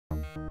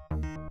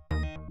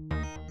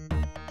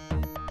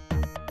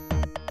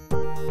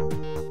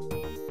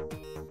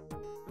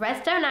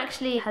Redstone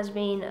actually has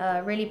been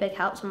a really big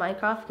help to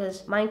Minecraft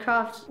because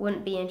Minecraft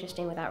wouldn't be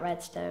interesting without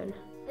Redstone.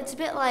 It's a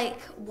bit like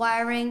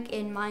wiring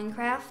in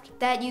Minecraft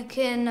that you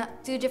can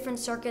do different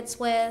circuits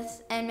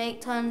with and make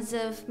tons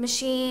of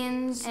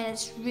machines, and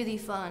it's really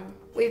fun.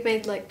 We've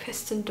made like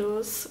piston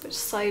doors which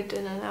slide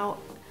in and out,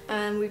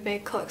 and we've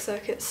made clock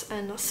circuits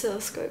and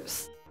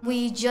oscilloscopes.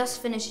 We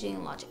just finished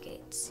doing logic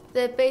gates.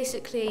 They're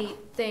basically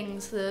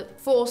things that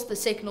force the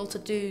signal to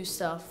do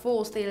stuff,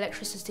 force the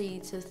electricity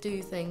to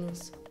do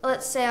things.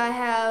 Let's say I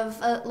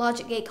have a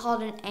logic gate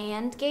called an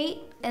AND gate,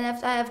 and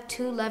if I have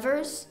two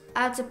levers,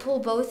 I have to pull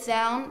both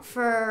down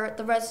for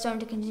the redstone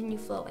to continue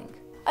flowing.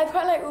 I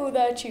quite like all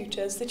their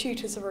tutors. The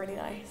tutors are really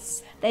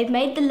nice. They've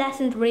made the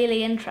lessons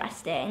really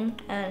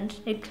interesting, and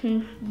it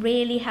can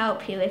really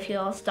help you if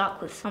you're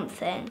stuck with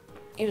something.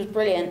 He was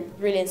brilliant,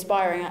 really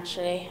inspiring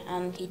actually,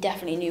 and he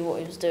definitely knew what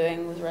he was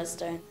doing with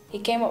Redstone. He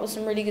came up with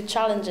some really good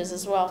challenges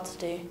as well to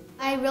do.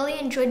 I really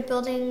enjoyed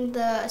building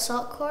the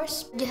assault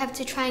course. You have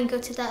to try and go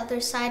to the other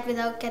side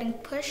without getting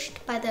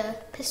pushed by the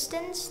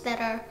pistons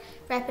that are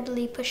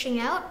rapidly pushing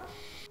out.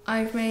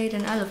 I've made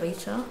an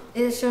elevator.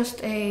 It's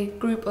just a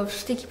group of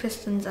sticky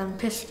pistons and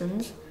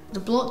pistons. The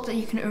block that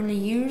you can only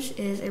use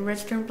is a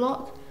redstone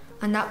block,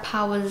 and that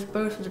powers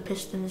both of the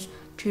pistons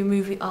to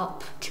move it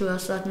up to a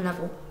certain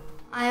level.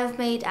 I have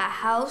made a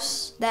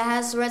house that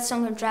has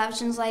redstone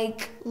contraptions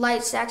like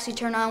lights that actually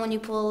turn on when you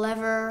pull a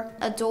lever,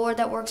 a door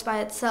that works by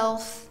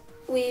itself.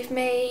 We've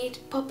made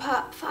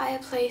pop-up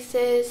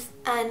fireplaces,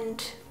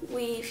 and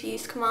we've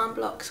used command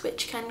blocks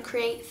which can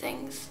create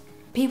things.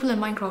 People in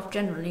Minecraft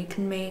generally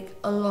can make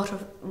a lot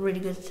of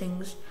really good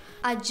things.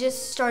 I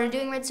just started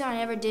doing redstone. I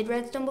never did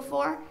redstone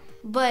before,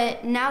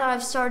 but now that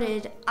I've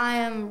started, I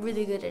am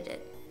really good at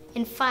it.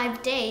 In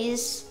 5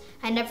 days,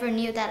 I never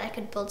knew that I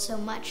could build so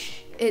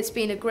much. It's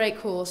been a great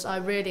course. I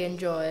really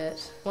enjoy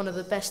it. One of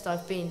the best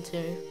I've been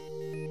to.